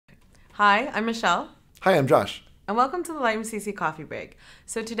Hi, I'm Michelle, Hi, I'm Josh. and welcome to the Lightroom CC Coffee Break.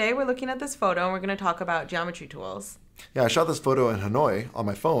 So today we're looking at this photo and we're going to talk about geometry tools. Yeah, I shot this photo in Hanoi on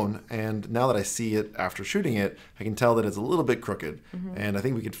my phone, and now that I see it after shooting it, I can tell that it's a little bit crooked. And I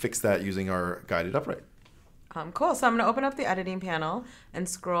think we could fix that using our guided upright. Cool, so I'm going to open up the editing panel and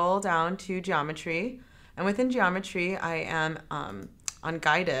scroll down to geometry. And within geometry, I am on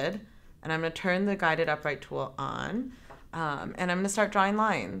guided, and I'm going to turn the guided upright tool on, and I'm going to start drawing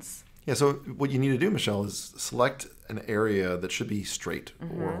lines. Yeah, so what you need to do, Michelle, is select an area that should be straight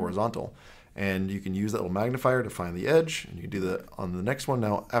or horizontal. And you can use that little magnifier to find the edge, and you can do that on the next one.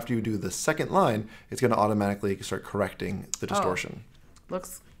 Now, after you do the second line, it's going to automatically start correcting the distortion.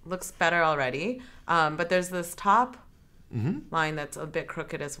 Looks better already, but there's this top line that's a bit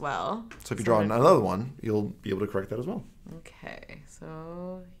crooked as well. So if you draw another one, you'll be able to correct that as well. Okay,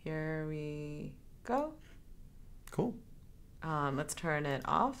 so here we go. Cool. Let's turn it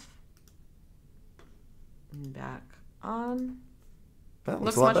off and back on. That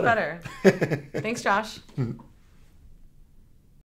Looks a lot much better. Thanks, Josh.